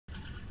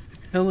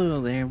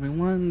Hello there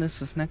everyone,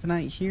 this is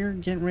Neko here,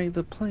 getting ready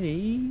to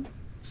play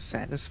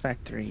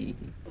Satisfactory.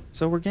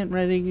 So we're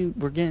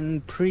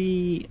getting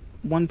pre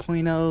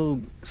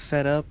 1.0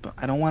 set up.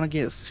 I don't want to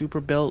get super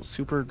built,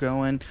 super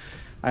going.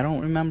 I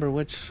don't remember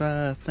which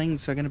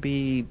things are going to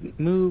be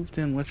moved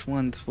and which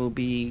ones will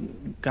be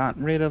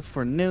gotten rid of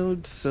for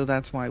nodes, so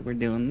that's why we're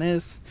doing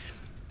this.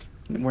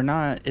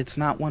 It's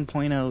not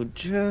 1.0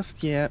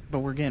 just yet, but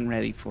we're getting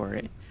ready for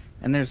it.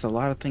 And there's a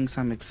lot of things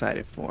I'm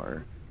excited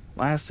for.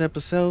 Last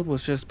episode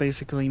was just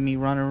basically me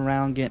running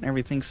around getting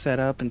everything set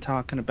up and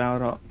talking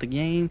about the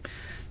game.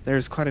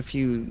 There's quite a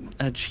few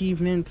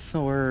achievements,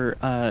 or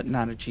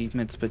not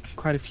achievements, but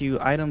quite a few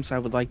items I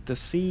would like to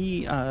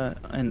see,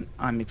 and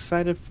I'm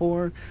excited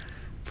for.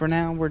 For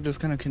now, we're just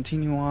going to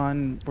continue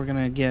on. We're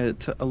going to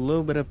get a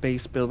little bit of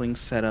base building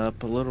set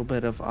up, a little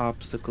bit of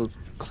obstacle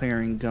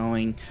clearing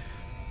going.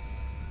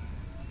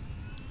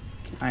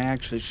 I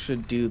actually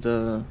should do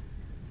the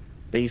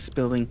base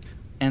building.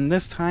 And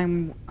this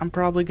time, I'm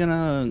probably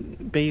gonna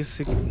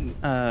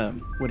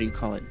what do you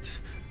call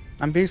it?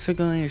 I'm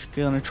basically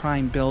gonna try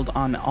and build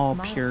on all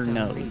pure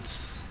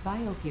nodes.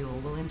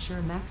 Biofuel will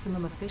ensure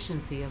maximum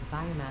efficiency of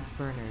biomass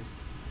burners.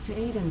 To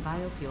aid in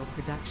biofuel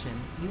production,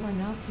 you are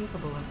now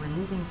capable of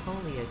removing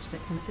foliage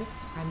that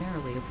consists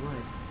primarily of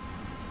wood.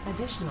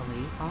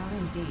 Additionally,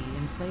 R&D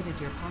inflated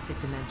your pocket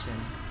dimension.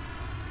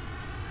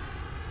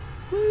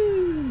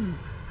 Woo!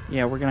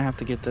 Yeah, we're gonna have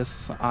to get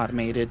this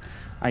automated.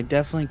 I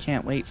definitely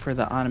can't wait for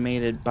the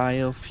automated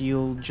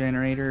biofuel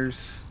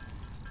generators.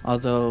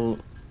 Although,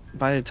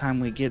 by the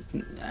time I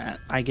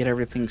get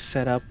everything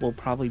set up, we'll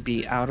probably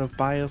be out of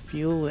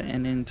biofuel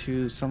and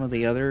into some of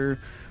the other,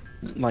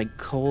 like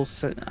coal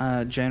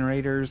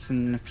generators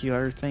and a few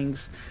other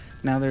things.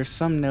 Now, there's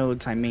some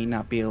nodes I may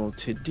not be able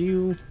to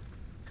do,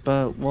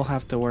 but we'll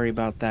have to worry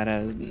about that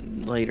at a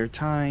later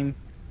time.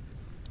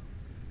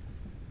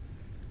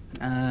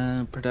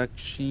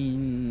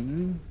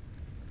 Production.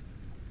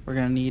 We're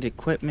gonna need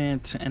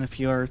equipment and a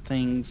few other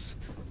things.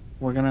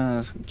 We're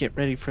gonna get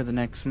ready for the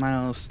next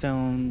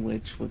milestone,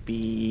 which would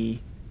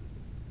be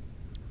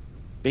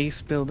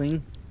base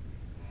building.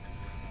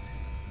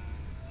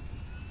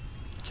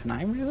 Can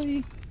I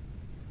really?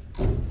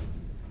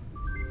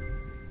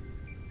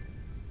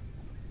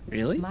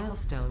 Really?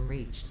 Milestone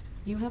reached.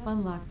 You have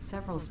unlocked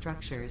several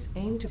structures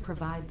aimed to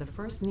provide the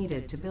first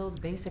needed to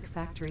build basic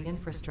factory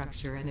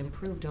infrastructure and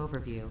improved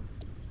overview.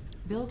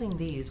 Building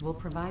these will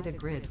provide a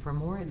grid for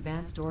more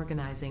advanced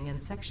organizing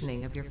and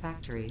sectioning of your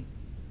factory.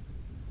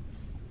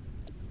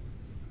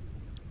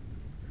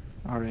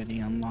 Already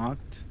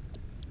unlocked.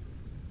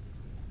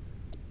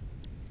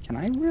 Can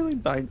I really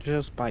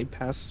just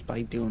bypass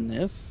by doing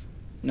this?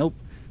 Nope.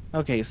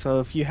 Okay, so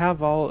if you have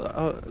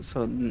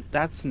so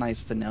that's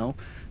nice to know.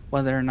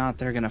 Whether or not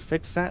they're gonna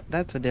fix that,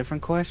 that's a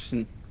different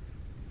question.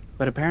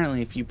 But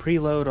apparently if you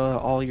preload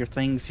all your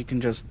things, you can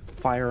just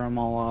fire them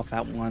all off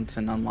at once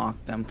and unlock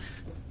them.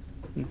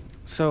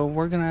 So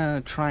we're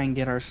gonna try and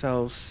get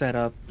ourselves set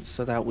up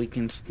so that we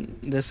can,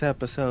 this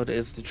episode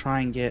is to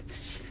try and get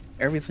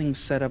everything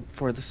set up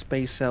for the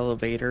space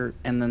elevator,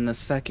 and then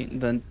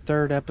the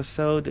third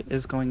episode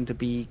is going to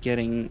be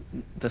getting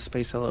the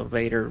space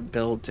elevator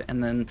built,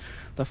 and then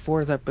the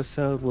fourth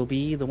episode will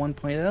be the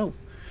 1.0.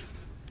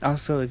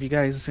 Also, if you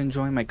guys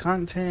enjoy my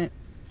content,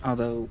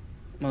 although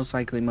most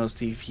likely most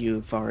of you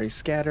have already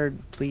scattered,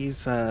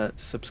 please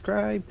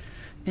subscribe.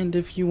 And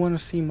if you want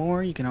to see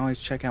more, you can always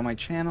check out my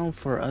channel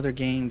for other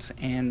games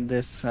and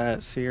this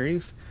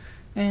series.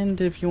 And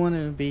if you want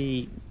to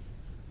be,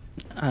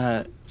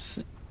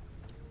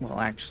 well,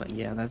 actually,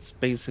 yeah, that's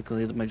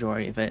basically the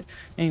majority of it.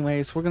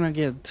 Anyways, we're going to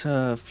get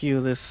a few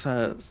of this,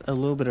 a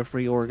little bit of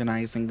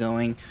reorganizing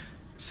going.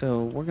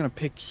 So we're going to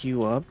pick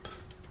you up.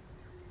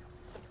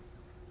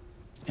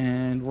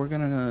 And we're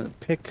going to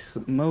pick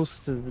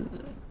most of the,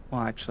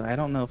 well, actually, I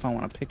don't know if I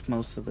want to pick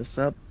most of this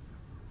up,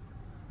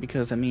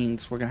 because it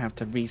means we're going to have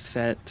to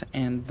reset,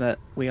 and that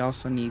we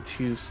also need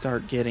to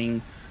start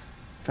getting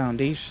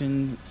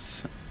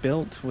foundations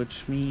built,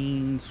 which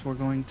means we're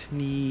going to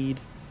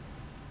need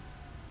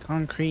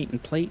concrete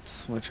and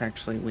plates, which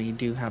actually we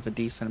do have a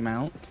decent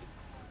amount,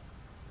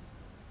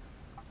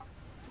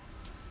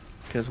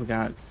 because we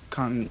got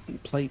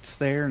plates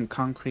there and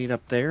concrete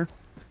up there.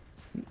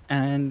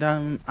 And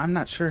I'm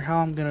not sure how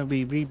I'm gonna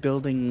be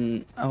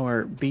rebuilding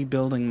or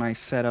building my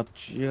setup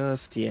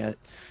just yet.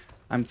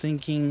 I'm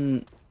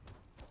thinking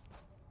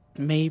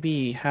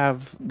maybe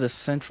have the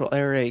central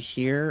area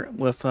here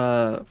with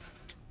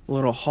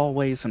little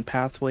hallways and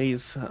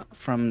pathways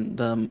from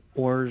the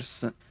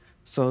ores.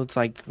 So it's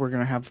like we're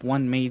gonna have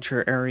one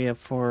major area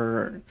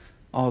for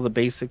all the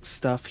basic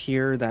stuff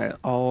here that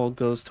all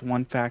goes to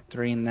one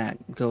factory, and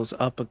that goes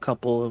up a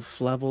couple of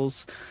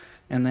levels.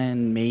 And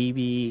then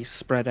maybe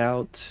spread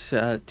out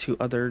to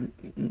other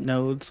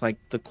nodes like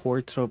the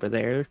quartz over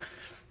there,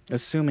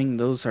 assuming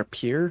those are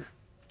pure.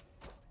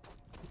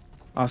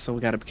 Also,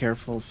 we gotta be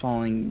careful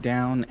falling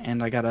down,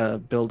 and I gotta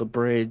build a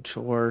bridge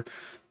or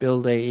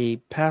build a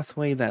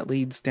pathway that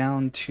leads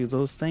down to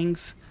those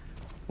things.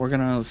 We're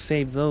gonna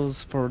save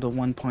those for the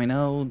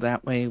 1.0.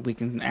 That way we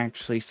can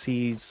actually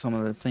see some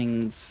of the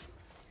things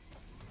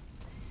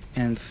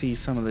and see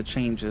some of the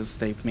changes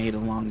they've made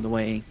along the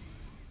way.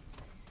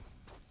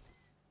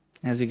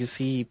 As you can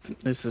see,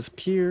 this is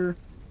pure.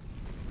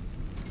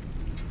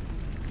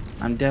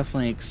 I'm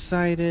definitely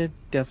excited.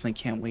 Definitely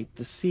can't wait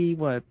to see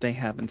what they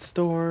have in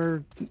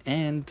store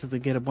and to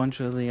get a bunch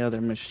of the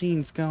other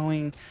machines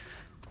going.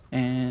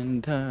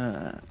 And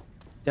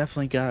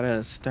definitely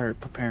gotta start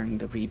preparing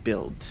to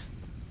rebuild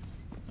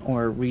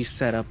or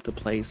reset up the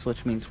place,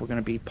 which means we're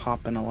gonna be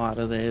popping a lot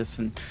of this,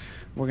 and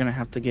we're gonna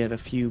have to get a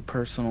few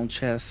personal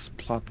chests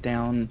plopped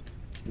down.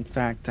 In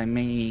fact, I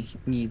may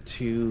need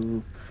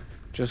to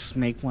just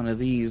make one of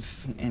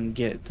these and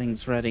get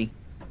things ready.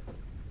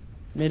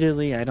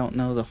 Admittedly, I don't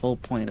know the whole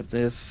point of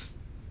this,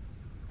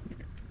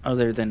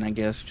 other than, I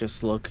guess,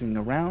 just looking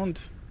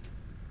around.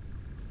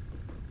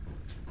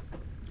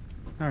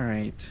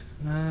 Alright,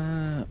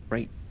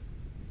 right.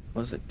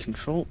 Was it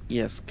control?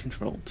 Yes,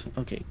 controlled.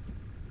 Okay.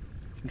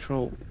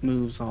 Control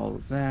moves all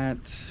of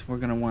that. We're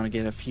gonna want to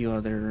get a few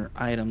other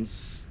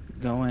items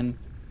going.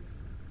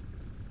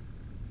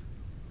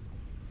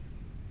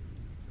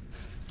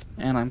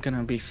 And I'm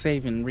gonna be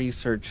saving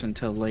research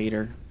until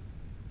later.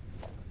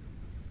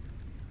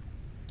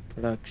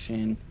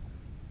 Production.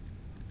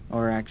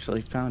 Or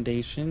actually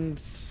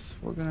foundations.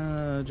 We're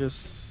gonna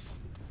just...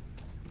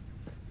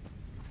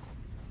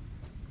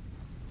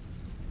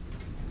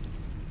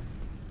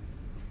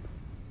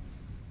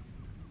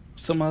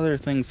 Some other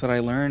things that I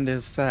learned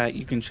is that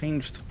you can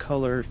change the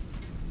color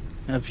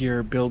of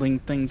your building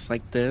things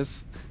like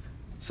this.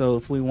 So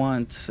if we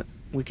want,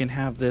 we can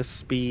have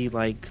this be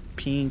like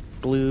pink,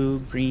 blue,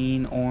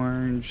 green,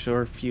 orange,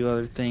 or a few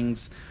other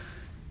things.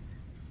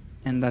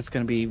 And that's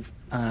gonna be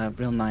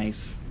real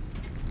nice.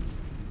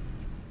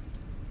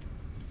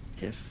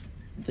 If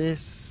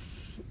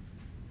this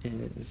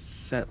is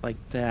set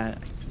like that,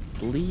 I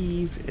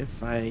believe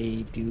if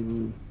I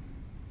do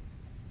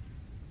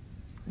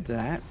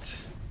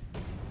that,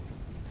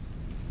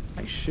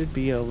 I should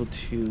be able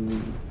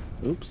to...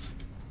 Oops.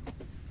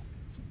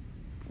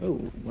 Oh,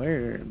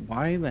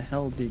 why the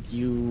hell did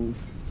you...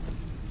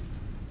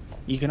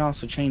 You can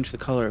also change the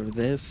color of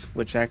this,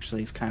 which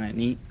actually is kind of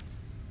neat.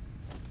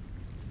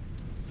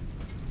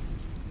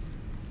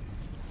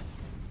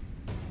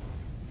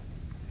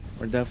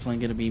 We're definitely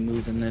going to be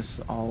moving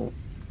this all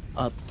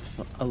up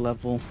a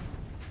level.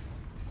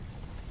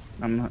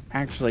 I'm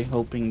actually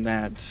hoping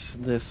that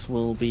this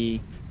will be...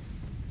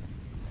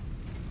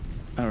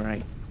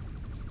 Alright.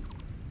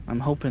 I'm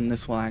hoping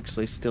this will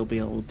actually still be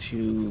able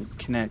to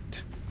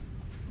connect.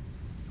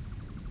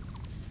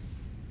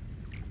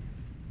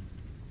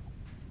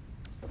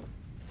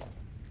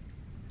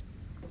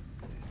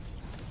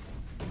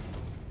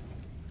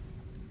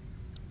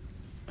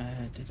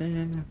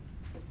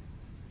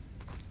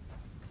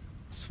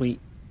 Sweet.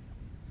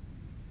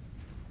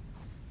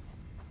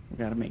 We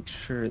gotta make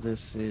sure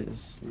this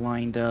is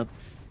lined up.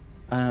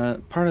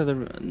 Part of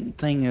the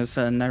thing is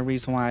another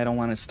reason why I don't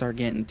want to start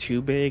getting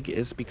too big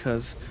is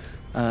because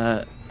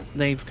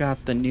they've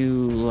got the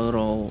new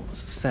little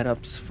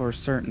setups for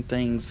certain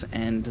things,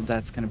 and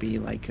that's gonna be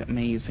like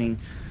amazing,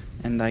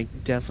 and I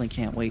definitely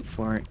can't wait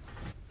for it.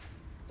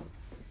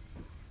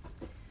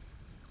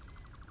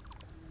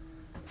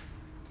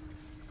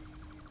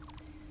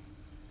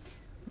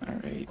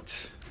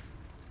 Alright.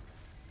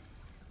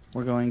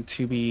 We're going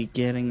to be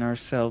getting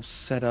ourselves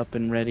set up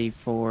and ready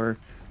for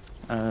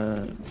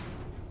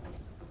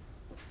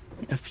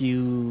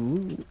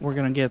we're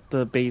gonna get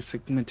the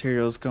basic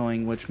materials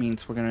going, which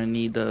means we're gonna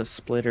need a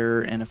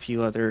splitter and a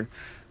few other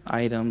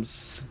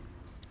items.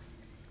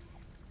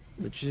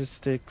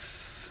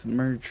 Logistics,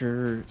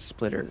 merger,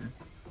 splitter.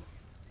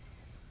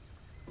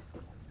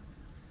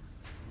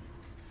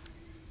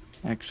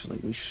 Actually,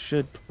 we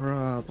should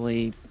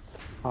probably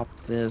pop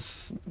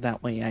this,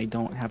 that way I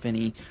don't have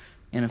any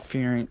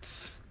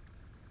interference.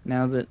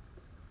 Now that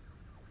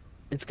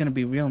it's gonna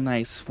be real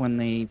nice when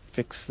they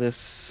fix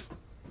this,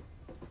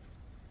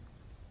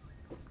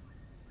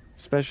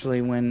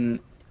 especially when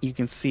you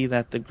can see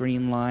that the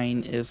green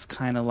line is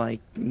kind of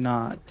like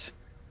not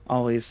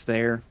always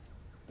there.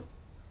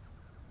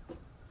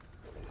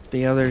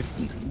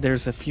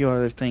 There's a few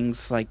other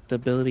things like the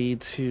ability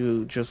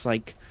to just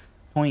like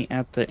point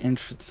at the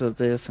entrance of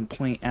this and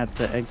point at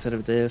the exit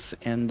of this,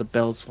 and the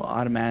belts will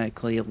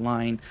automatically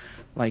align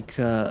like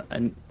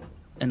in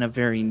a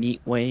very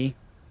neat way.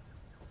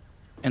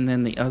 And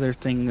then the other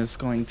thing is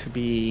going to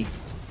be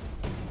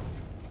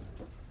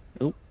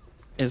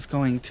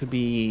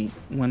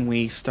when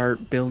we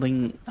start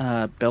building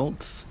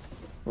belts,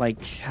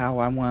 like how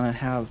I want to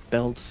have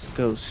belts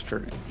go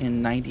straight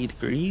in 90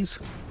 degrees.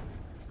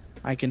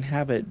 I can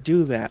have it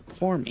do that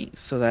for me,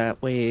 so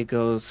that way it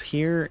goes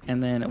here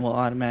and then it will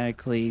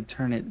automatically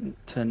turn it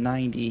to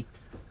 90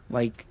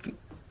 like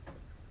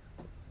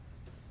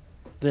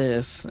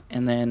this,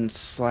 and then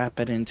slap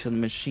it into the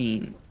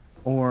machine,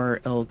 or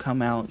it'll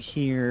come out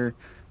here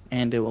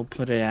and it will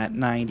put it at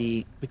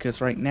 90,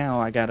 because right now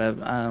I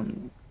gotta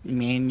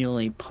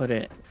manually put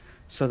it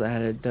so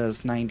that it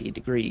does 90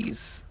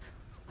 degrees.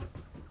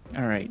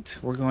 Alright,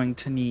 we're going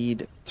to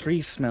need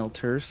 3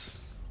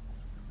 smelters.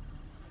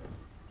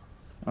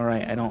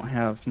 Alright, I don't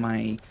have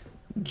my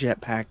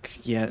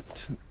jetpack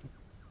yet.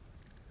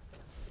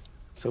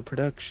 So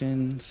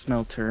production,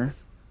 smelter.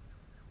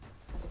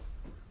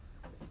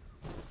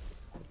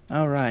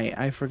 Alright,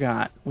 I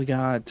forgot. We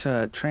got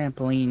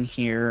trampoline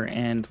here,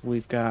 and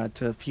we've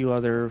got a few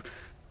other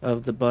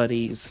of the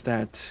buddies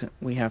that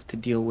we have to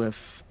deal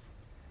with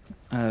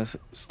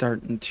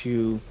starting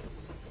to...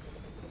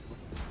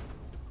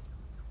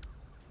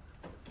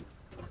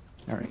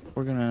 Alright,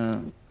 we're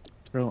gonna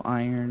throw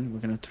iron. We're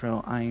gonna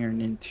throw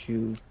iron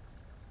into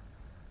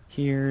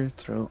here,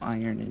 throw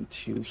iron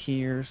into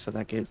here, so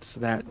that gets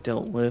that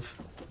dealt with.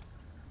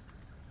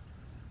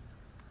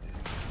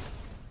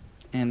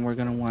 And we're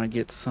gonna want to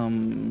get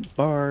some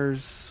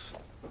bars.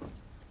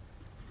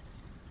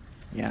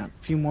 Yeah, a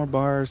few more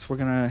bars. We're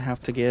gonna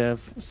have to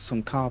give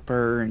some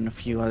copper and a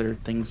few other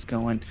things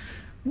going.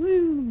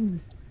 Woo!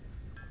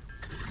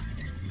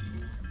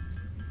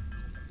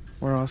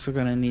 We're also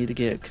gonna need to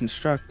get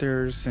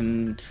constructors,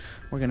 and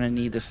we're gonna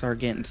need to start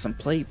getting some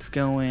plates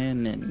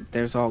going, and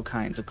there's all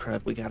kinds of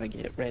crud we gotta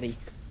get ready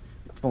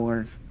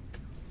for.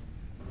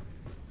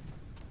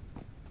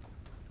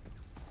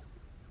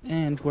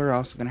 And we're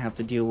also going to have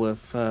to deal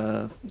with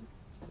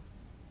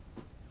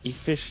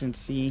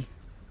efficiency.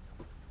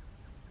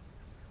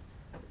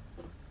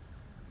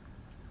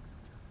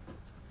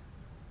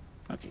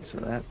 Okay, so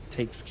that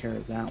takes care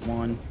of that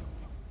one.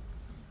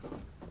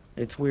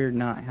 It's weird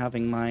not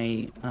having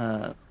my,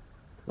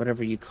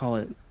 whatever you call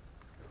it,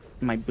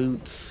 my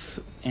boots,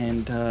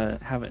 and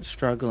have it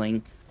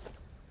struggling.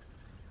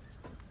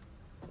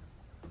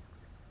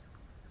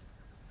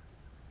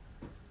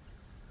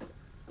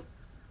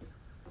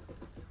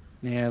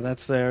 Yeah,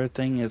 that's the other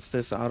thing, is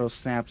this auto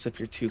snaps if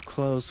you're too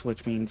close,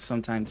 which means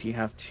sometimes you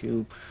have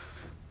to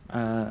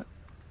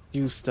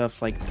do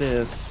stuff like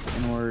this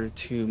in order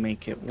to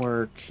make it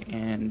work,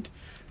 and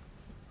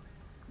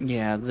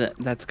yeah,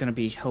 that's gonna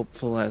be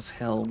helpful as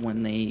hell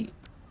when they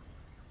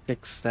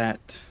fix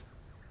that.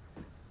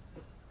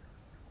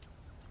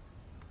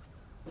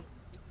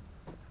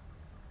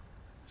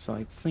 So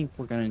I think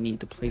we're gonna need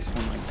to place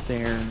one right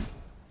there,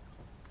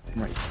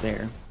 right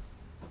there.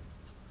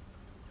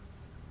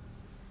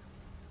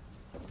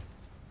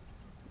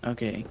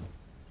 Okay.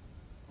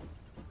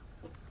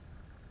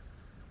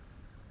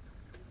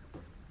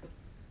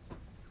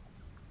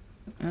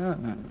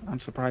 I'm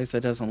surprised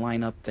that doesn't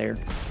line up there.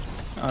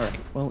 Alright,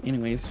 well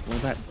anyways, well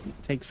that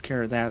takes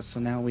care of that.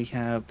 So now we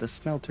have the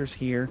smelters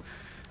here,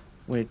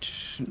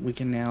 which we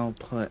can now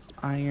put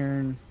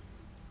iron.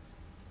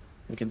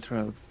 We can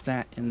throw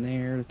that in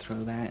there,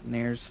 throw that in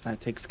there, so that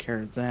takes care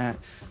of that.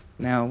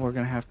 Now we're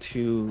gonna have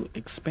to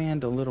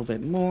expand a little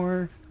bit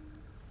more.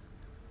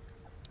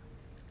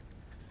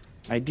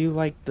 I do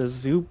like the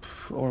zoop,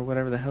 or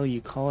whatever the hell you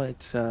call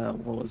it.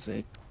 What was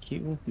it?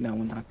 Q? No,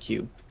 not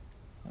Q.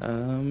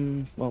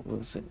 What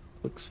was it?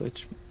 Quick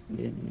switch,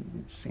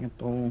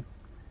 sample.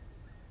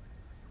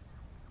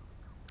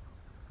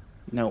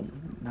 No,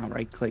 not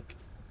right click.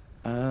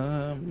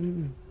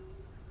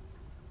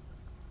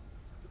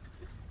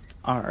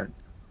 R.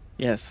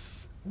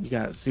 Yes, you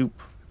got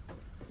zoop.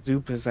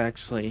 Zoop is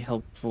actually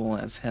helpful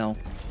as hell.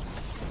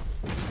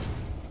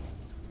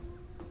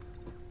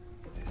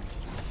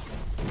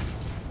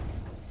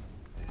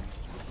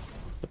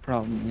 The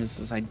problem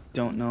is I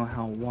don't know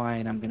how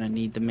wide I'm gonna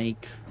need to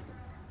make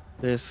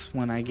this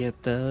when I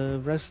get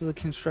the rest of the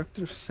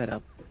constructors set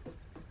up.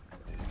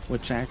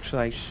 Which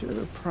actually I should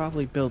have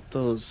probably built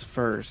those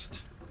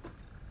first.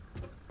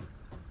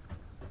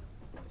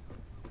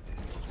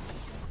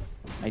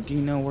 I do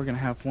know we're gonna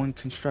have one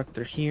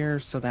constructor here,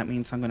 so that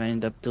means I'm gonna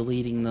end up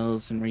deleting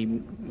those and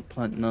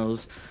re-planting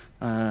those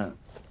to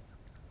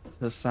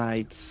the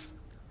sides.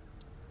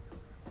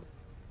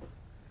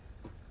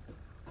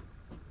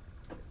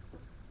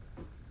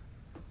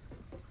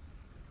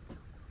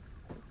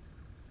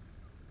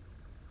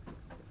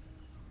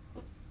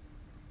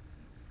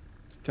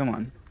 Come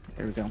on,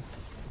 there we go.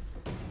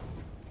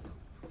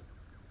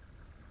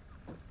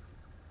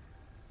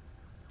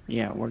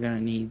 Yeah, we're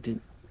gonna need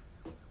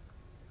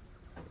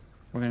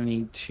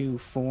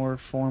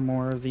four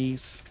more of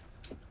these,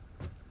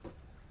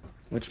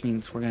 which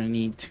means we're gonna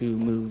need to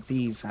move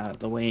these out of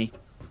the way.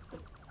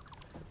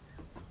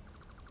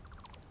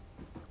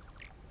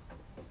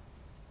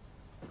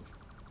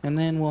 And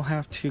then we'll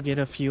have to get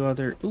a few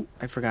other. Ooh,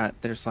 I forgot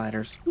there's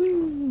ladders.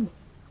 Woo!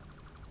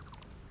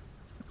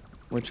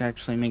 Which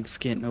actually makes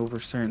getting over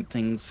certain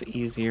things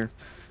easier.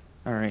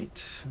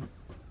 Alright.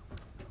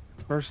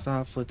 First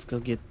off, let's go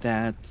get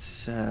that.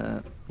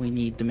 We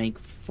need to make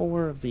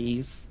 4 of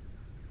these.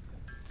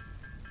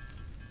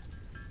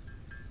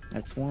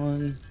 That's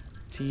 1,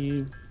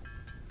 2,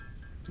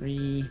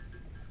 3.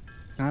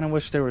 Kinda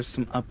wish there was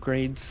some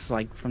upgrades,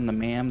 like from the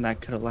MAM,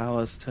 that could allow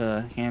us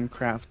to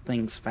handcraft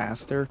things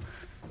faster.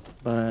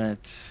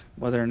 But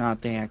whether or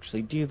not they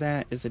actually do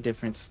that is a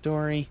different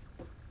story.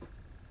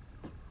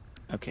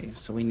 Okay,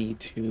 so we need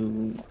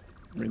to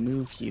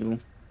remove you.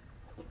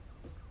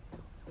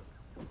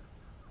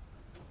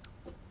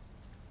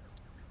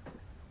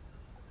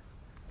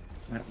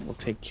 That will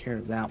take care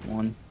of that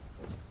one.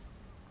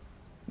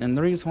 And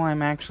the reason why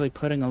I'm actually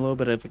putting a little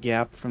bit of a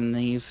gap from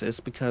these is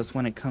because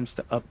when it comes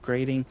to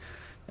upgrading,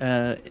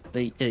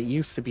 it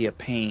used to be a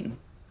pain.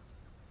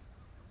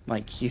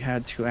 Like, you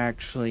had to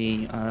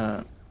actually,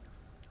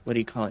 what do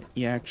you call it?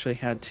 You actually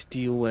had to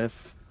deal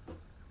with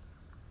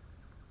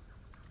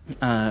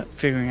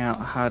figuring out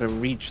how to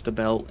reach the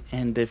belt,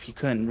 and if you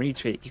couldn't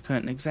reach it, you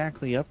couldn't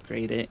exactly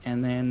upgrade it,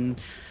 and then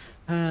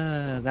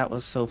that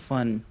was so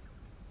fun.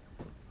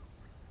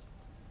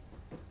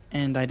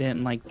 And I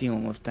didn't like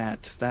dealing with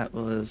that. That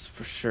was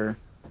for sure.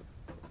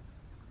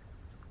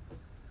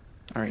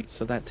 Alright,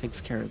 so that takes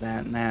care of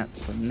that and that.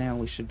 So now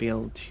we should be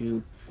able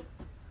to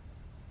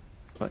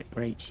put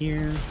right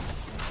here,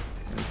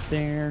 right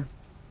there.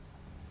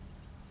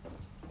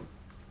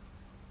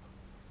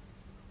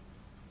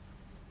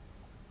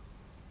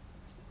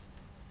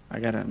 I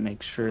gotta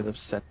make sure to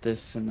set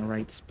this in the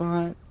right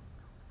spot.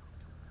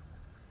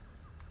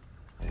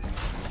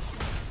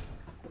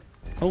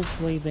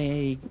 Hopefully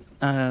they,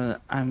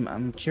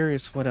 I'm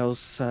curious what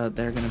else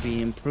they're gonna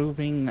be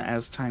improving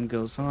as time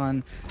goes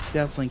on.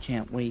 Definitely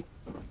can't wait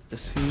to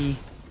see.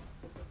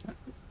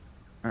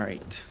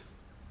 Alright.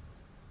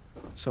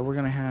 So we're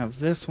gonna have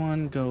this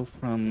one go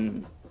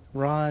from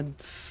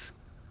rods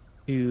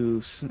to,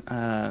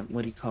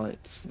 what do you call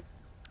it?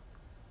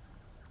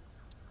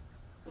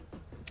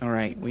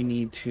 Alright, we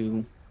need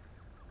to...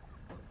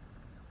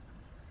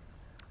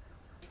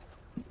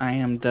 I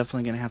am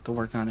definitely going to have to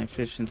work on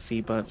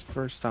efficiency, but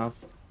first off,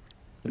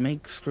 to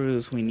make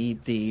screws, we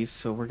need these,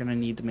 so we're going to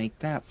need to make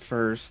that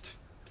first.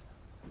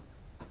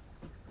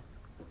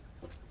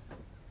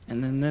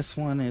 And then this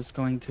one is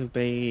going to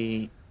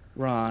be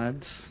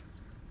rods,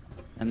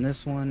 and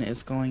this one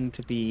is going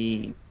to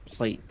be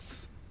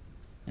plates.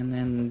 And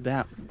then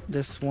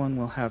this one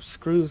will have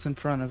screws in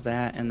front of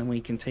that, and then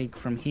we can take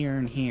from here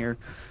and here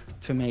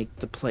to make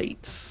the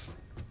plates.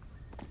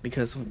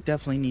 Because we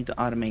definitely need to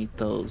automate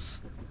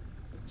those.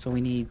 So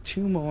we need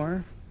 2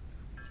 more.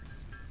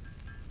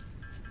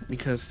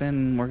 Because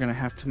then we're going to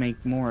have to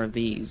make more of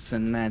these,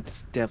 and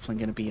that's definitely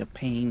going to be a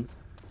pain.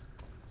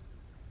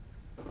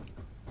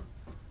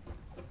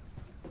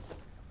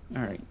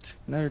 Alright,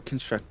 another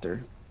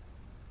constructor.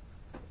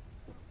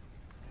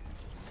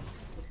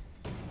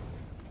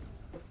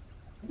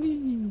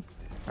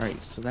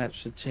 Alright, so that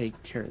should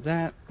take care of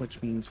that,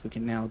 which means we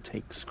can now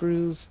take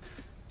screws.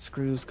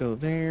 Screws go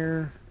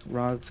there,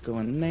 rods go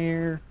in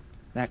there,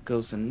 that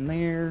goes in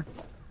there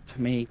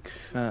to make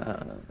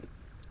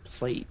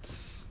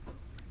plates.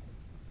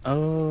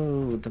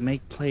 Oh, to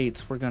make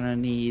plates we're gonna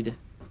need,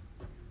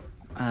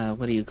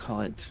 what do you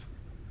call it?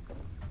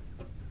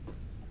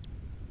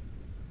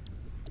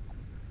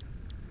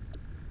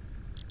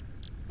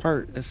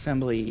 Part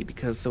assembly,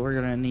 because we're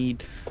gonna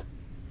need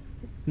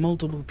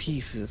multiple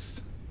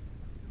pieces.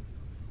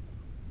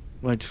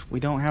 Which we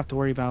don't have to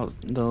worry about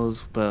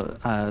those,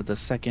 but the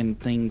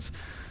second things,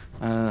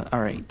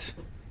 alright.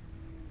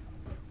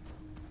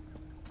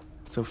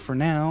 So for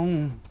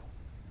now,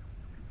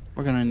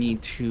 we're gonna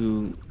need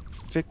to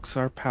fix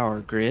our power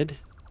grid.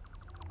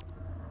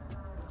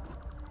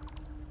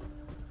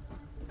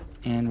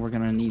 And we're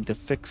gonna need to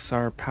fix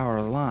our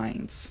power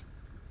lines.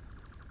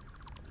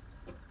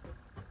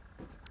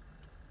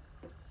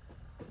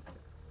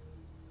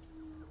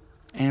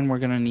 And we're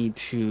gonna need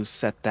to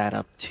set that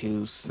up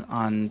too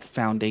on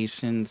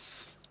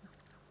foundations.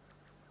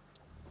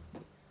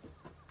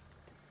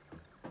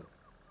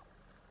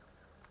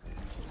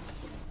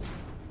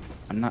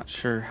 I'm not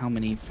sure how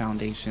many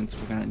foundations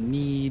we're gonna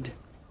need,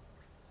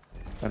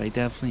 but I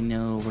definitely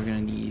know we're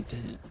gonna need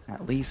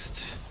at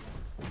least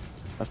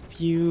a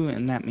few,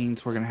 and that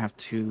means we're gonna have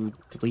to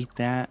delete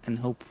that and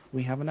hope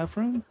we have enough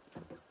room.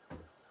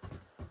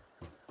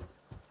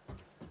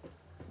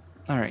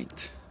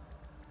 Alright.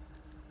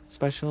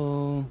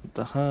 Special,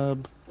 the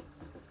hub.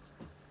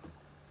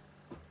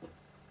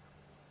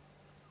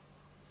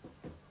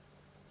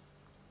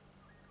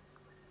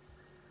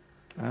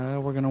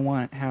 We're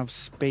gonna have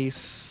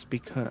space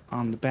because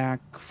on the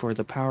back for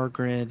the power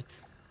grid.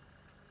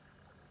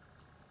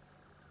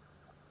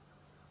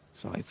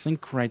 So I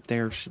think right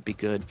there should be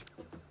good.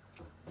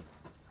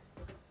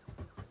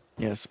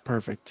 Yes,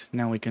 perfect.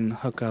 Now we can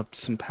hook up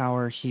some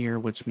power here,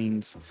 which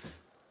means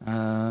we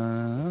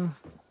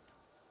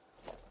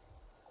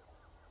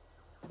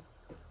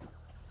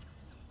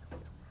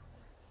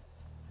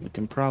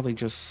can probably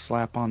just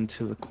slap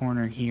onto the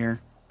corner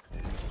here.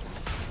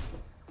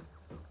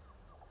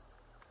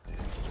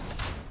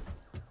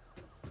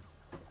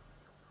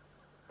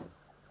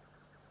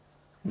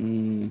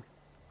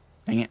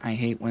 I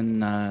hate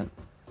when,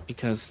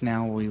 because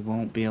now we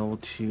won't be able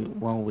to,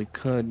 well, we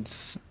could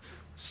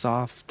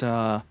soft,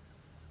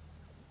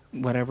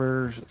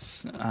 whatever,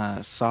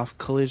 soft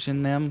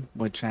collision them,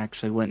 which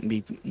actually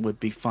would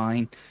be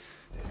fine.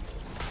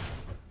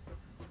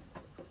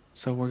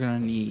 So we're gonna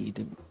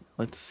need,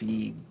 let's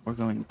see, we're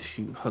going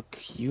to hook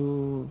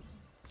you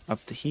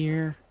up to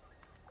here,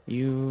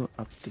 you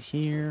up to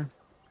here,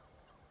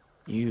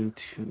 you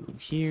to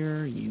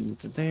here, you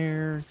to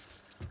there.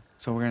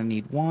 So we're gonna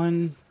need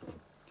 1,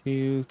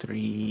 2,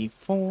 3,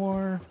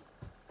 4,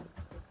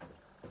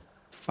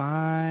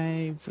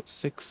 5,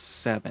 6,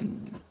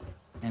 7.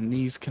 And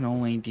these can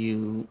only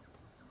do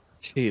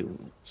 2.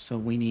 So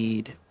we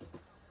need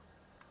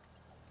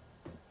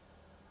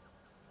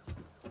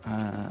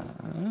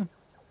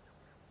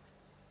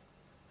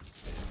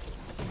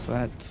so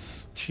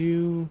that's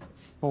 2,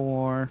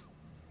 4,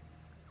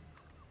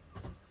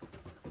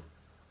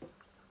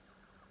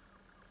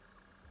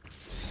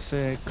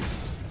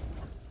 6,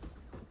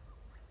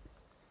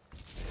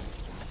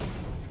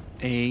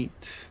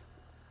 8,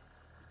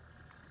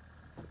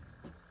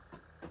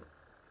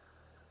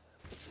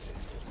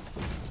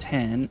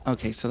 10.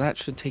 Okay, so that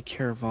should take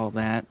care of all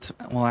that.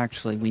 Well,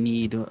 actually, we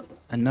need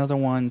another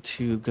one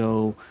to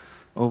go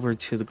over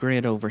to the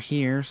grid over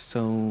here.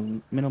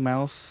 So middle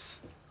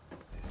mouse.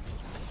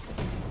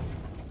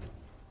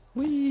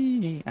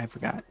 Whee! I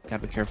forgot.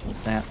 Gotta be careful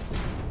with that.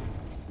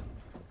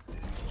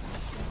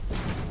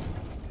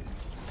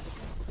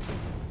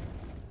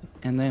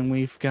 And then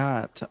we've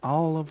got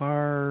all of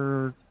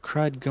our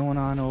crud going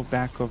on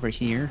back over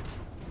here.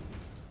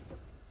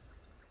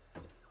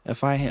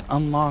 If I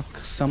unlock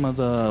some of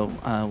the,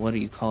 what do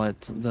you call it?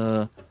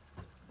 The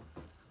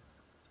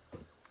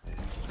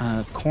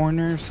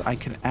corners, I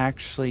could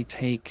actually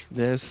take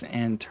this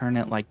and turn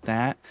it like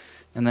that.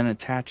 And then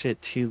attach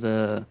it to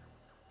the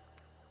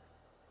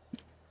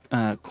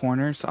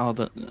corners, all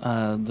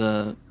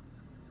the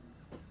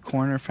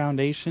corner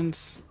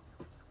foundations.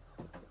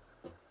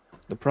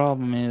 The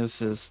problem is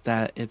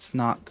that it's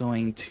not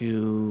going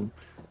to,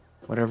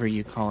 whatever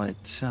you call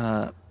it,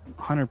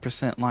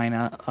 100% line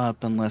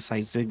up unless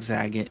I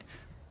zigzag it.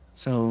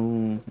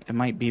 So it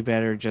might be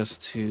better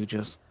just to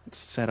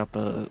set up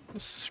a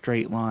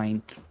straight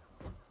line.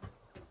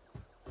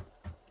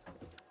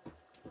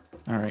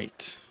 All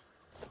right.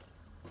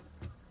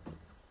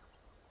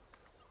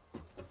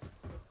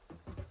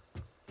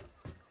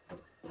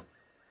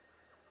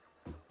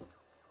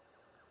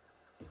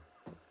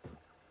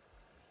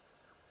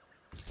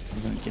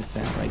 I'm gonna get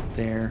that right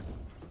there.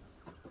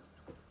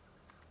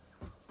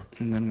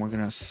 And then we're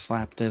gonna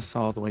slap this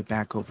all the way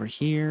back over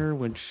here,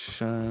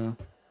 which we're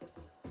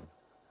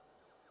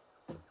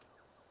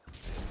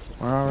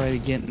already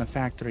getting the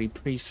factory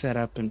pre-set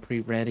up and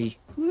pre-ready.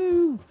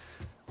 Woo!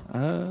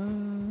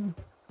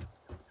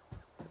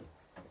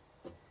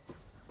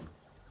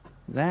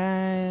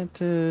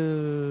 That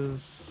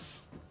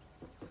is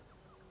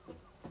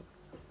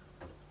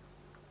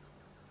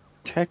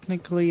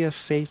technically a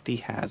safety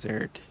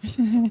hazard.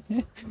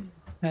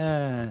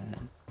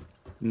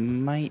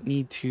 Might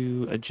need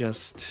to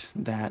adjust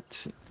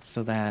that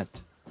so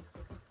that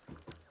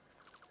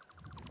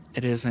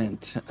it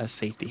isn't a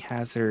safety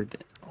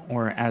hazard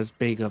or as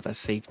big of a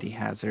safety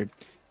hazard.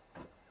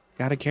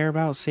 Gotta care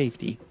about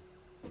safety.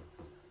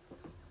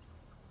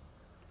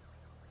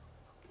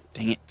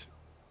 Dang it.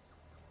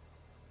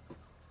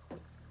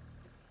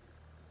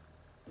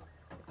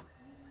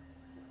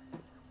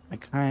 I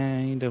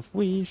kind of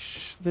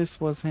wish this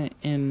wasn't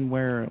in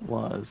where it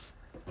was.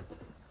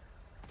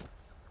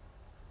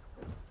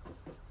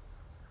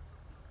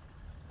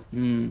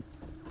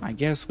 I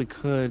guess we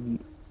could...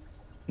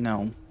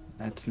 No,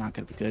 that's not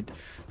gonna be good.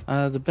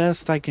 The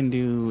best I can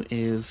do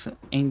is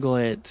angle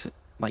it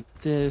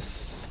like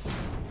this.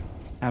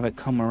 Have it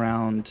come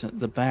around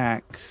the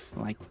back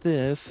like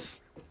this.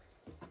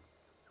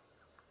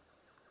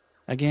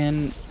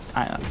 Again,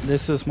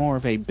 this is more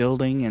of a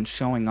building and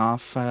showing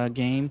off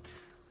game.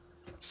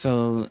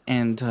 So,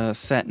 and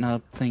setting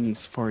up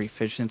things for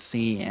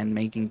efficiency and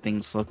making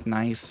things look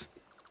nice.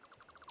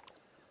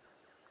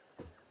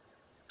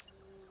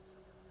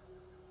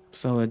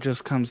 So it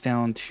just comes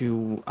down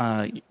to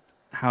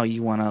how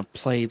you want to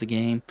play the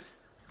game.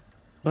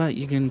 But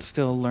you can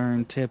still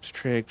learn tips,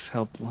 tricks,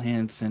 helpful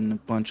hints, and a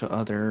bunch of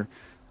other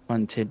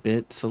fun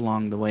tidbits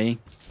along the way.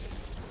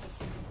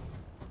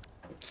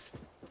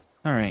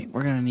 Alright,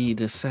 we're going to need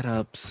to set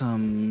up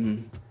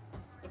some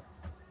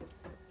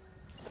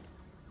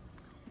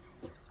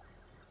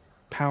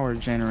power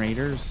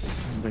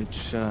generators,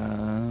 which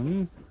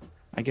I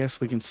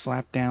guess we can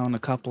slap down a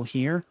couple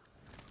here.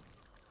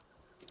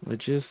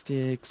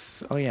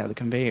 Logistics, oh yeah, the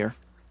conveyor.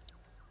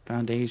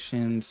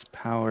 Foundations,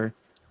 power.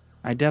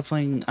 I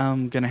definitely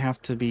gonna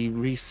have to be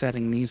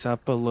resetting these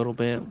up a little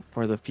bit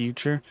for the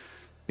future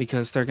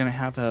because they're gonna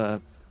have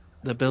the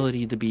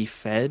ability to be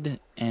fed,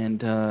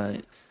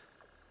 and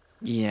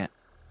yeah,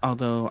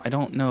 although I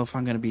don't know if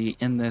I'm gonna be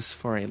in this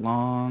for a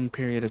long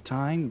period of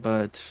time,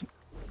 but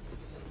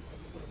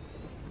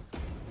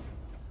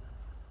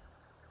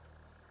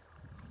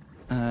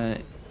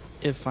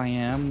if I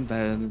am,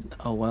 then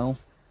oh well.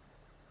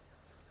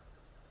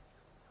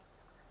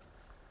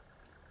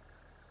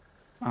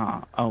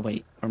 Oh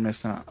wait, we're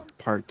missing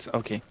parts.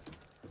 Okay.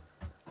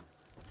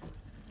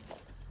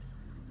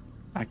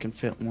 I can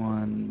fit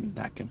one,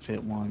 that can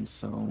fit one,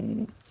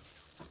 so...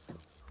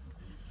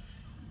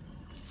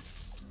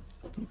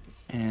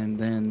 And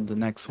then the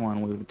next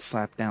one we would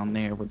slap down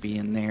there would be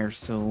in there,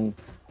 so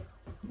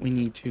we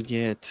need to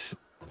get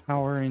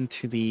power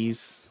into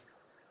these.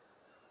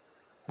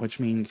 which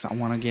means I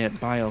want to get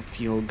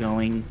biofuel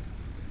going.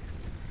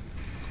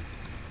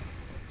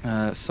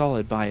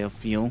 Solid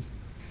biofuel.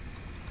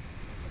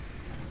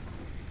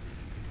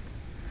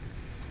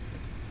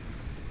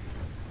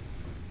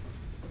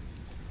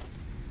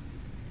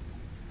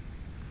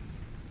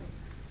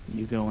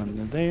 You go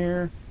into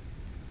there.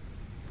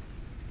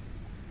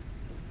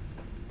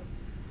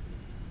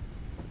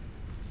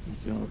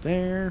 You go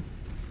there.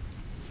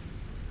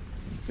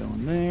 You go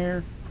in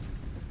there.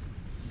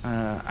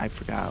 I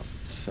forgot.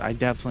 I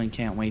definitely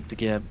can't wait to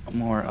get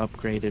more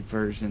upgraded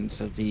versions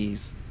of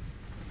these.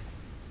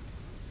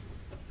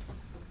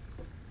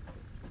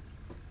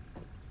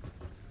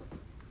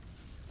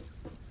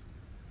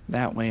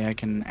 That way I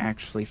can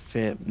actually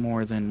fit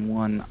more than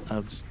one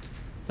of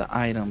the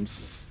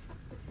items.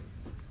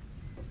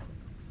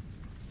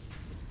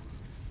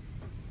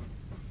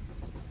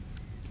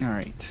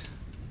 Alright.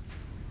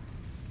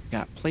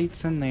 Got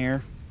plates in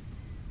there.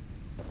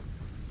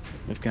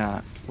 We've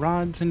got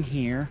rods in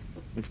here.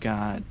 We've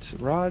got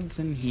rods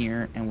in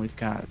here. And we've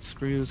got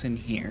screws in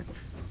here.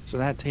 So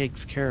that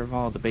takes care of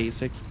all the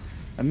basics.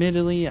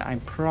 Admittedly, I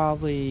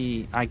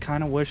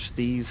kind of wish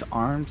these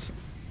arms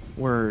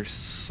were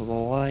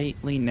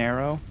slightly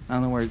narrow. In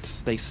other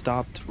words, they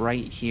stopped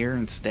right here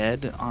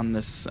instead on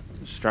this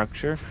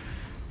structure.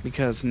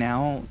 Because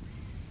now,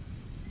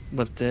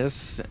 with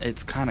this,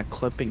 it's kind of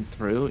clipping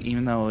through,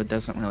 even though it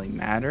doesn't really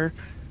matter.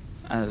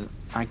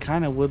 I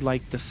kind of would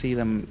like to see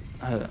them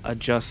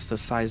adjust the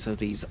size of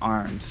these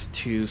arms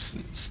to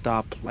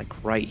stop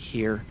like right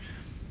here.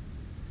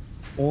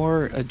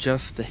 Or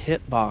adjust the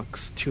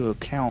hitbox to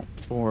account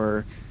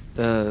for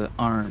the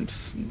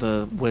arms,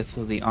 the width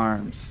of the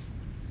arms.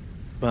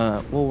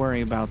 But we'll worry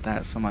about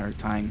that some other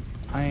time.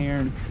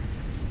 Iron.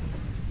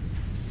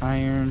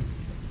 Iron.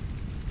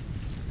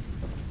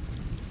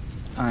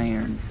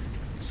 Iron.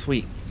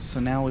 Sweet.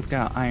 So now we've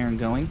got iron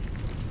going.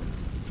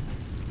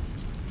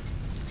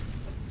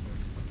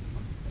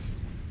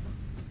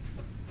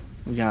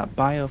 We got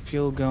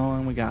biofuel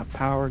going, we got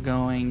power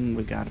going,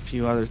 we got a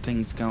few other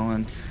things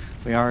going.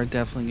 We are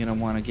definitely going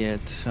to want to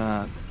get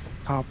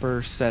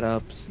copper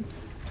setups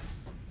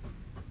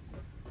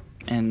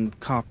and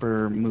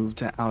copper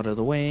moved out of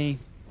the way.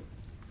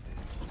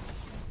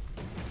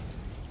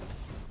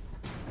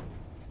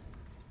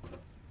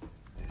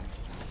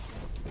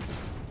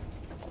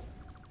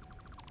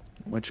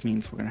 Which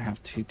means we're going to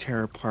have to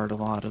tear apart a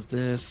lot of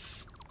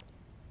this.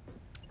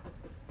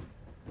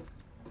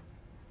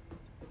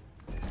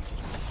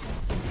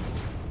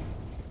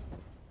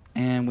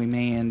 And we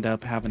may end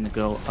up having to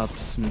go up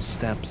some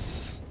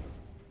steps.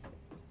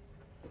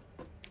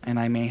 And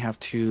I may have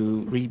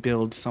to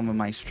rebuild some of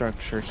my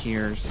structure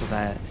here so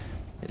that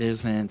it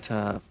isn't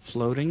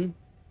floating.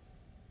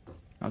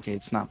 Okay,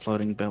 it's not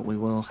floating, but we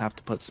will have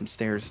to put some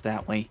stairs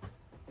that way.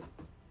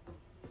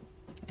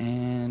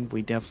 And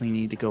we definitely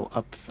need to go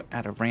up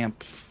at a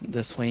ramp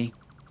this way.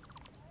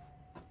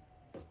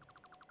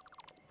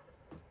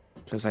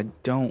 Because I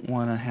don't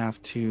want to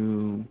have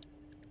to...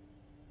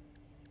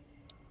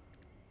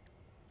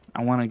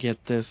 I want to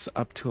get this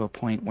up to a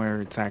point where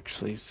it's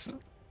actually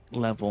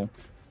level,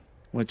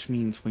 which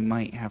means we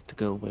might have to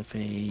go with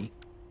a,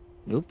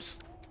 oops,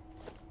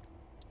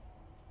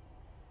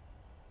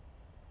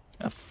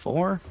 a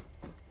 4?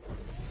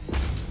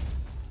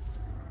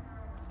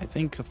 I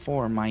think a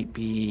 4 might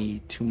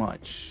be too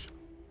much.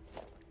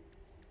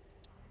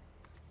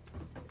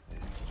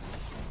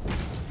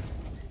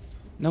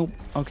 Nope,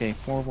 okay,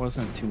 4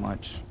 wasn't too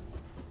much.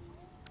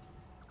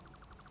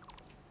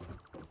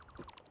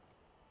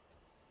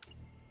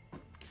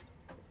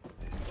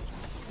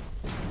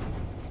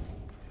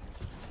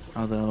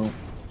 Although,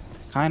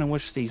 kind of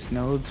wish these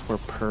nodes were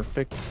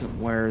perfect,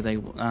 where they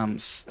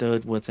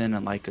stood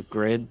within like a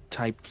grid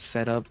type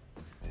setup,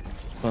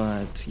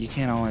 but you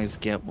can't always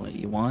get what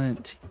you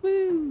want.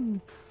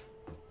 Woo!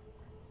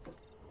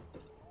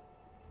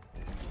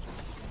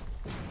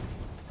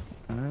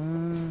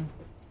 There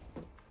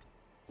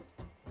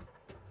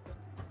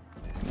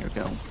we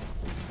go.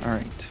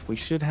 Alright, we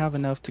should have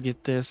enough to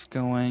get this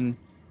going.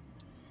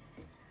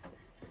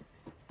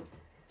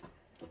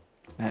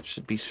 That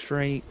should be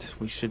straight.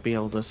 We should be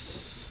able to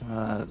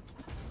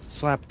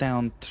slap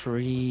down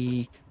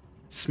 3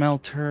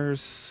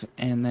 smelters,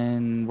 and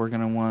then we're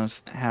gonna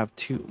want to have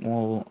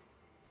two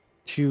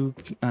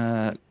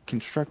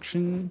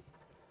construction.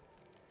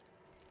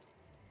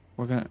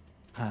 We're gonna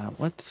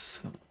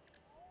what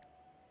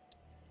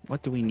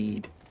do we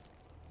need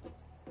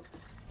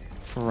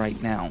for right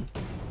now?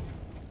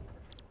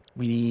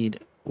 We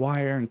need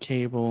wire and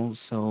cable,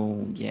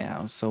 so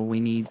yeah, so we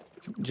need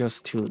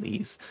just 2 of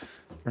these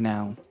for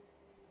now.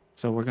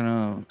 So we're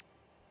gonna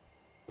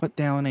put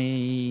down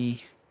a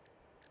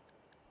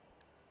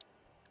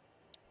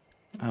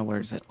where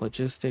is it?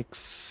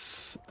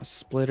 Logistics, a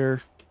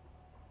splitter.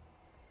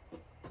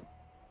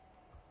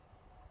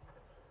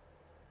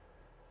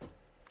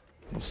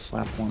 We'll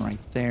slap one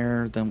right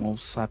there, then we'll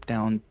slap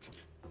down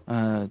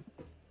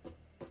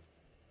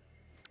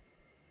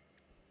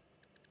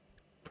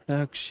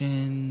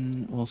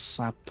production. We'll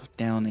slap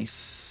down a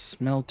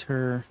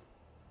smelter.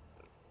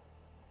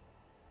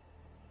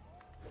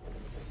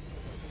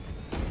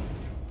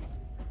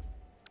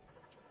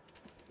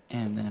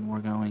 And then we're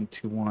going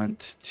to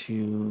want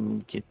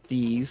to get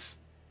these.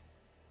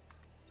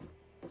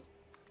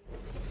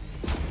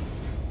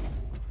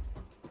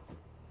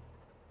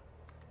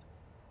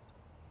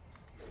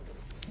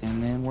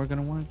 And then we're going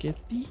to want to get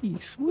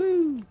these.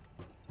 Woo!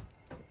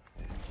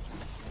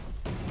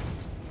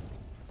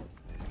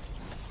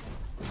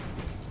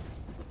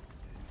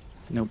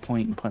 No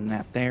point in putting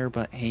that there,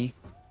 but hey.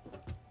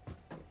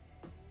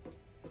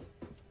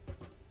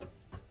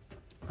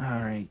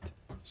 Alright.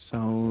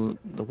 So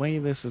the way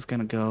this is going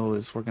to go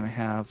is we're going to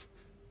have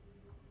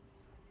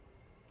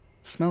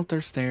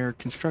smelters there,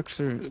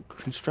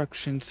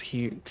 constructors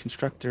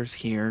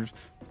here.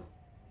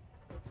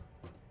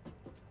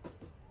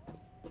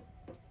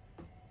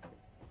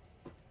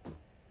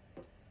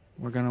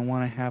 We're going to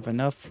want to have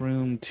enough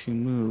room to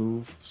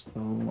move,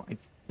 so I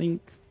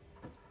think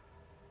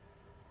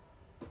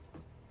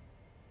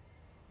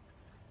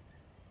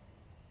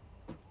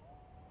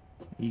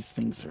these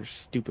things are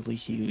stupidly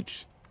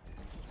huge.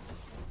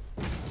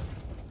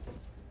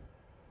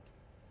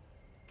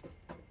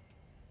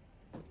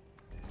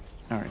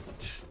 All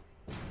right.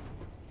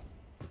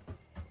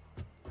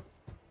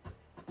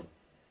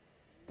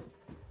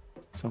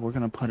 So we're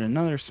going to put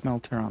another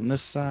smelter on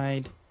this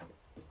side.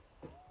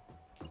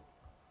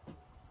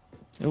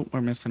 Oh,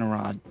 we're missing a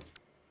rod.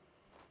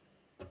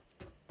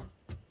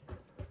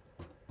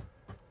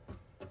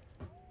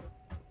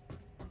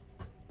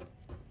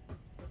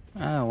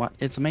 Oh,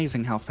 it's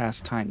amazing how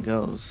fast time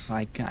goes.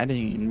 Like, I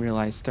didn't even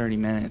realize 30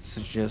 minutes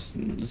just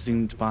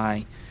zoomed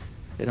by.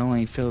 It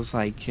only feels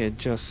like it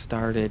just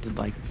started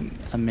like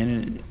a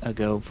minute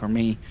ago for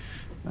me.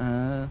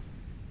 We're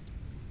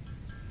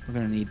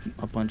gonna need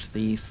a bunch of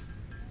these.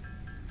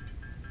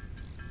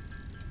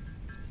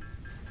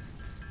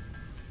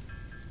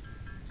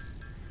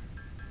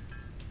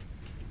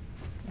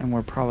 And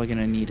we're probably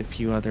gonna need a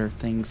few other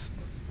things.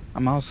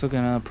 I'm also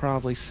gonna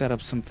probably set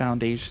up some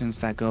foundations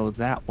that go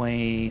that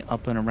way,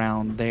 up and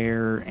around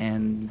there,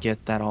 and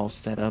get that all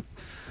set up.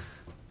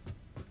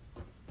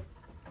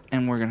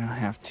 And we're gonna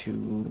have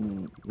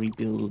to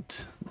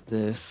rebuild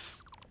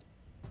this.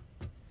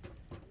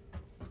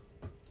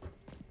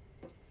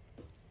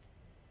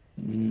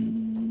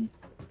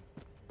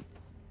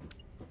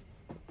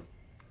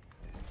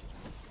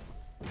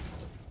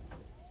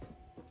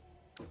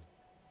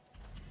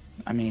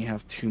 I may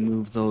have to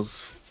move those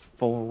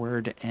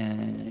forward,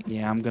 and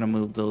yeah, I'm gonna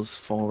move those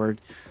forward,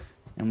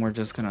 and we're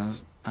just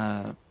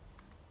gonna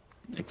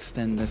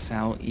extend this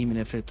out. Even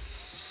if it's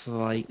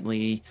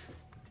slightly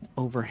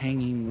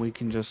overhanging, we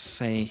can just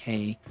say,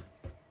 hey,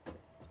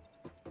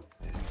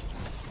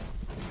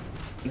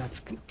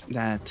 that's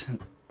that,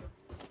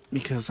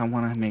 because I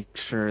want to make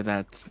sure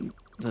that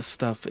the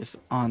stuff is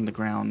on the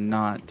ground,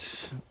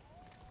 not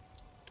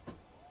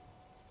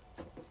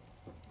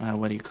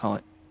what do you call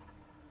it?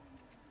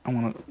 I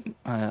want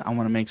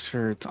to make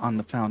sure it's on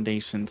the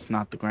foundations,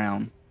 not the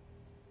ground.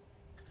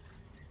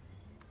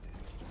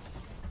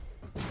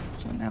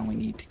 So now we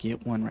need to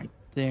get one right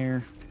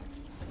there.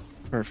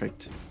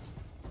 Perfect.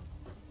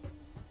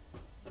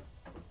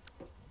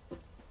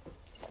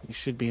 We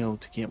should be able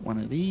to get one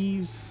of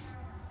these.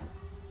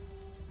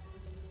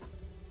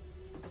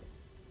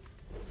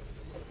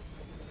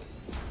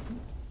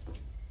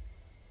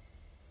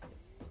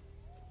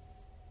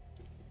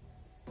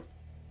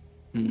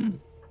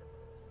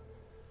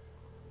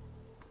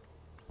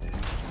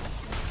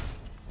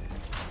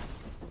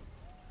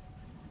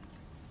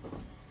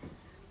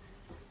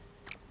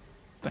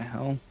 The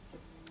hell?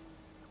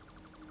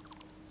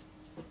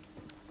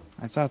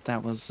 I thought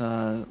that was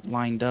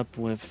lined up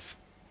with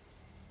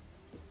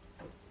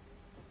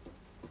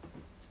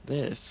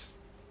this.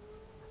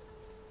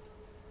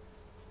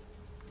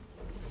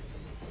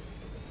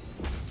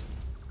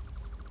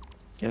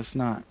 Guess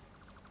not.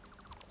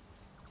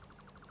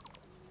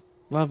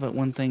 Love it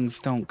when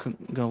things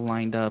don't go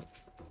lined up.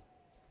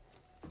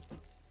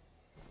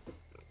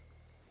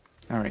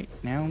 Alright,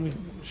 now we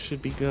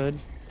should be good.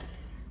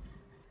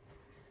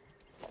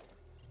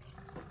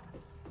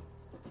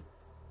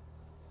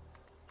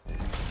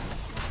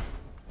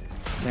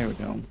 There we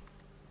go.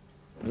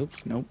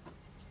 Oops, nope.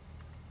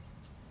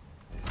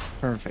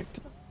 Perfect.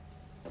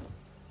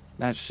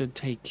 That should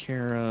take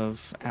care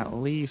of at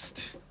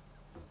least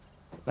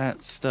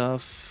that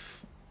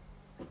stuff.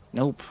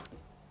 Nope.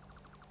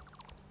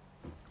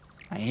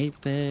 I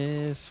hate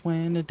this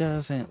when it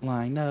doesn't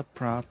line up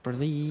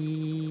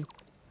properly.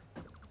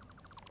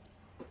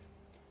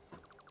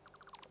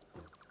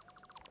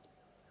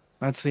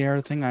 That's the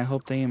other thing I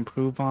hope they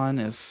improve on,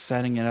 is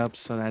setting it up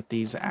so that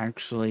these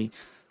actually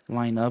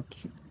line up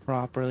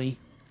properly.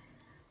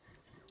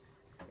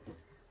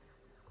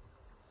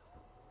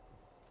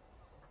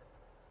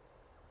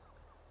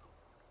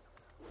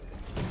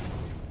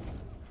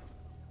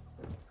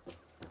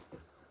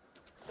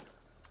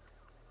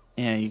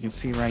 Yeah, you can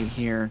see right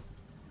here,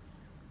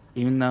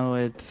 even though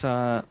it's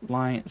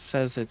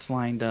says it's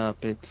lined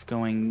up, it's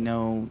going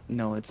no,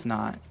 it's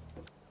not.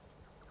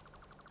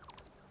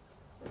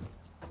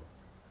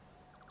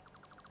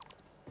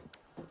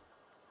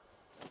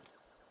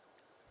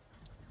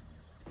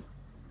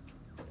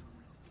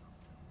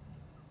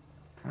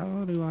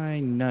 How do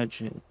I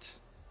nudge it?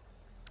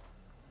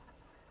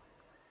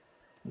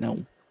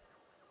 No.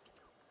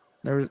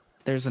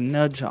 There's a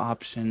nudge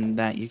option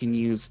that you can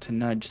use to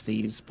nudge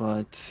these,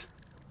 but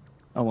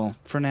oh well.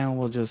 For now,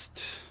 we'll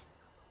just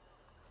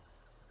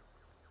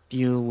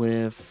deal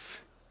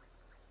with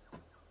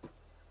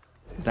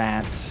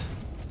that,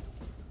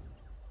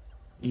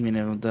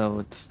 even though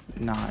it's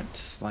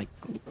not like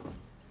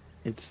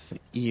it's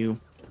you.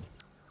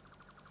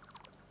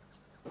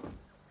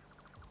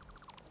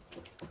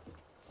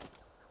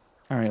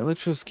 All right,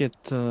 let's just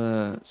get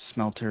the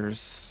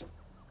smelters.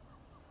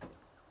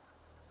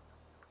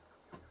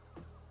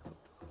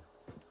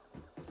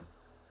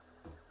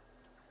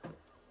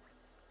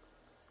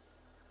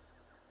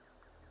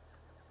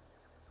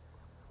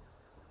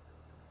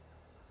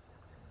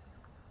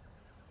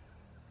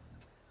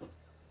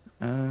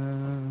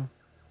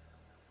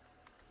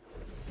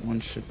 One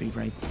should be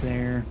right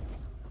there.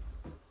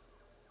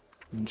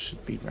 One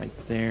should be right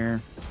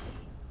there.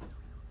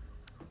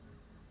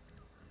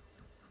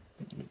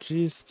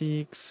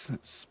 Logistics,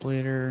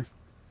 splitter.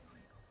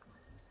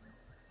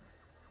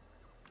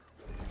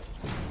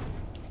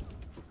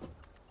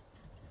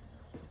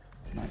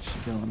 That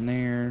should go in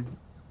there.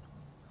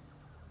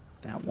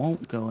 That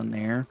won't go in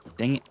there.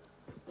 Dang it.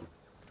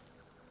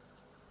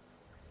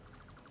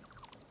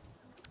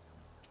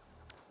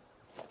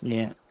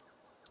 Yeah.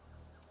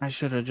 I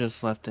should have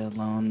just left it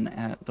alone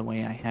at the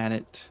way I had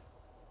it.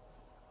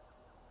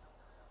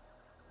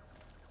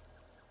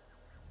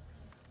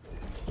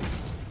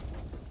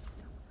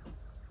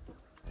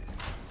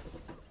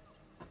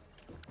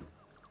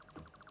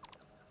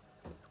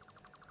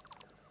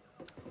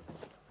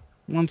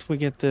 Once we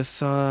get this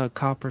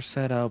copper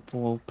set up,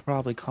 we'll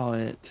probably call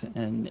it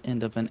an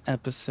end of an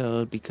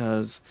episode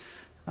because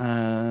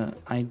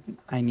I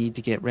need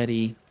to get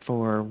ready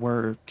for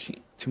work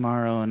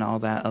tomorrow and all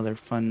that other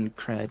fun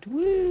cred.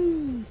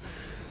 Woo!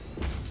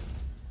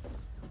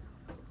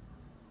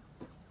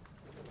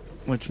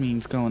 Which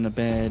means going to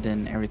bed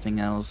and everything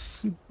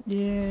else.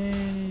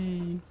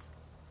 Yay!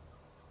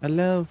 I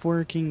love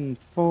working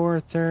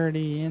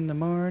 4:30 in the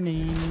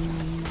morning.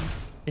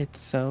 It's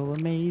so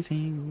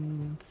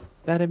amazing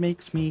that it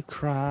makes me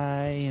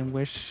cry and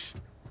wish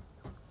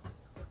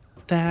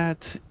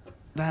that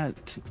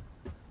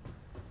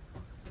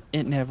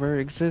it never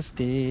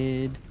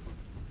existed.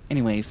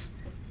 Anyways,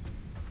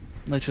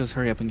 let's just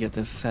hurry up and get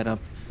this set up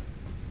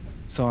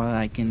so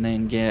I can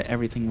then get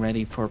everything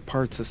ready for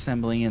parts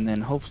assembly, and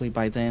then hopefully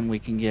by then we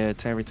can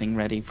get everything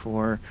ready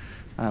for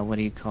what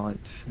do you call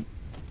it?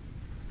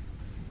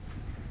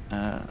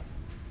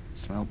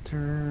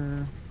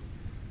 Smelter.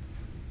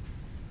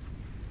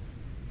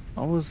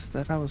 What was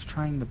that I was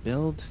trying to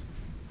build?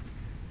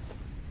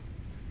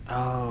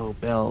 Oh,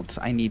 belts.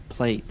 I need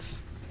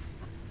plates.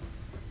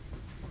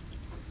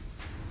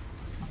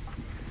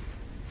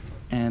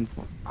 And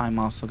I'm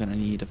also going to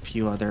need a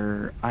few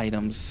other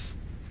items.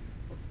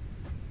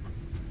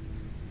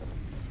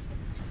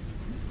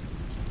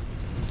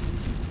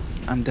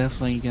 I'm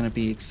definitely going to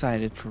be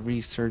excited for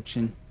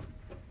researching.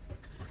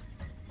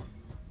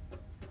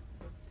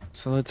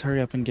 So let's hurry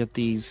up and get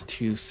these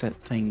two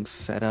things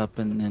set up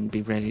and then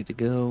be ready to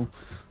go.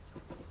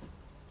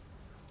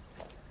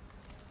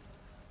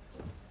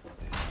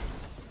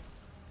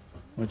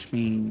 Which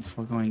means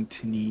we're going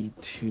to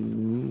need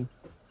to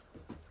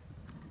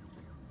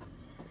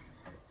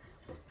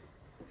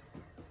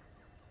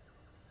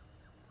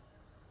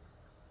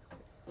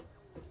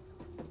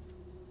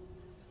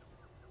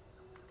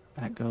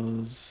that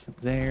goes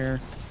there.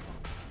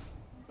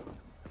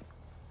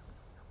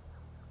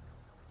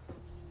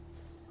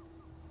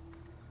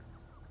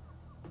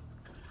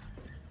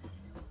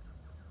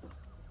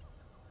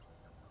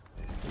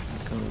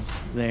 That goes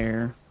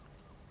there.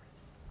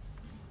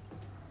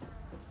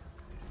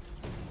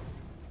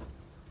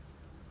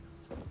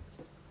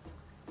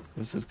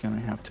 This is gonna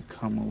have to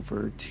come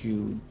over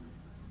to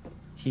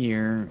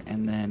here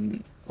and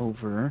then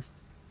over.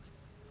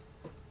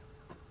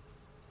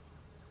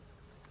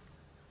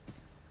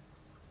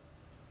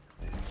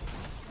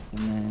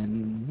 And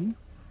then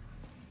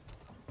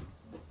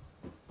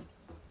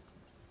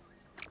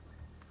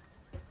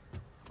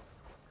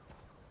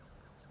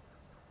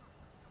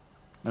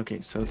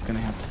okay, so it's gonna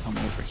have to come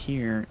over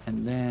here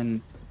and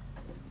then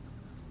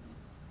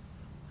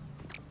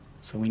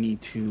so we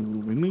need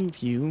to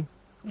remove you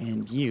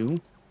and you,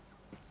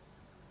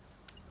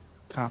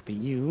 copy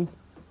you,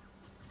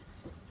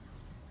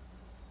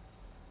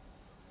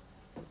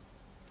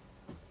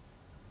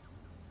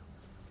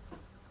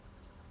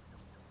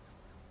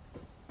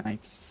 I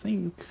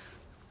think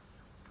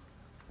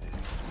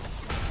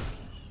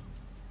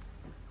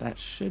that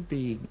should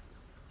be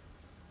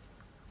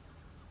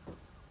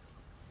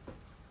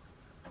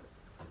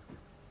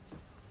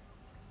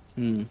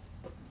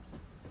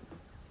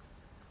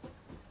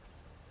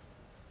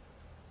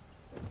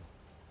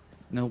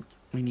nope,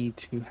 we need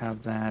to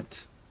have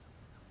that.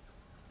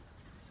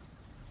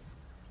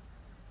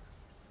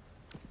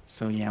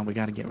 So yeah, we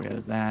got to get rid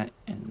of that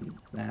and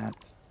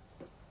that.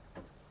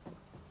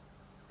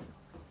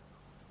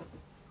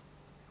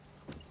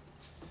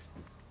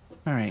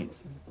 Alright.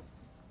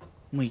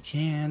 We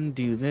can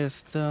do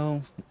this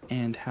though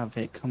and have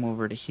it come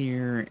over to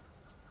here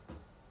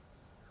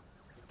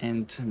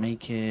and to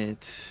make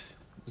it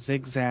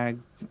zigzag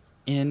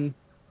in.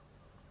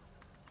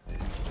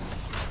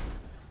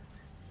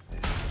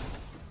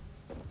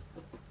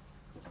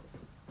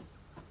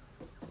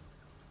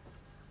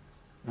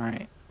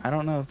 Alright. I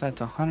don't know if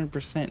that's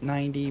 100%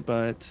 90,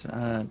 but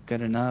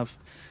good enough.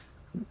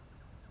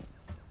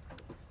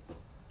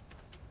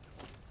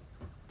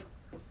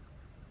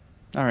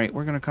 Alright,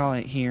 we're going to call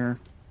it here.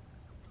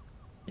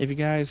 If you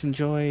guys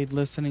enjoyed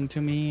listening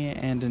to me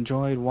and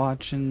enjoyed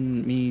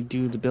watching me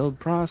do the build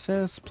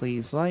process,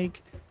 please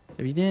like.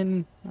 If you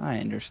didn't, I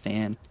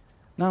understand.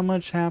 Not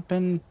much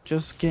happened,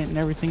 just getting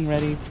everything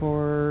ready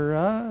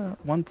for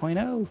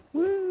 1.0.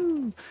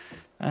 Woo!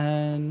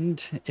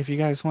 And if you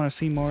guys want to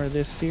see more of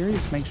this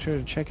series, make sure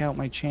to check out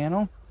my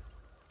channel.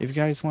 If you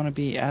guys want to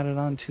be added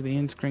on to the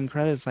in-screen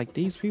credits like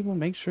these people,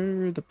 make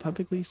sure to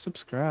publicly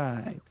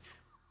subscribe.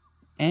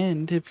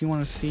 And if you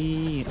want to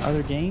see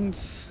other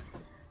games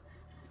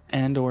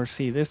and or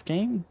see this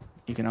game,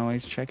 you can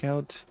always check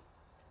out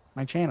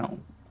my channel.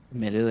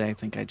 Admittedly, I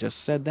think I just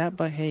said that,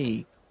 but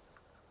hey,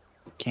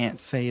 can't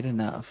say it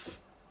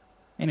enough.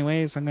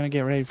 Anyways, I'm gonna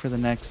get ready for the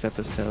next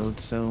episode,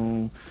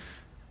 so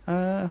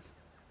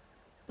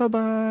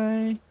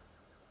bye-bye.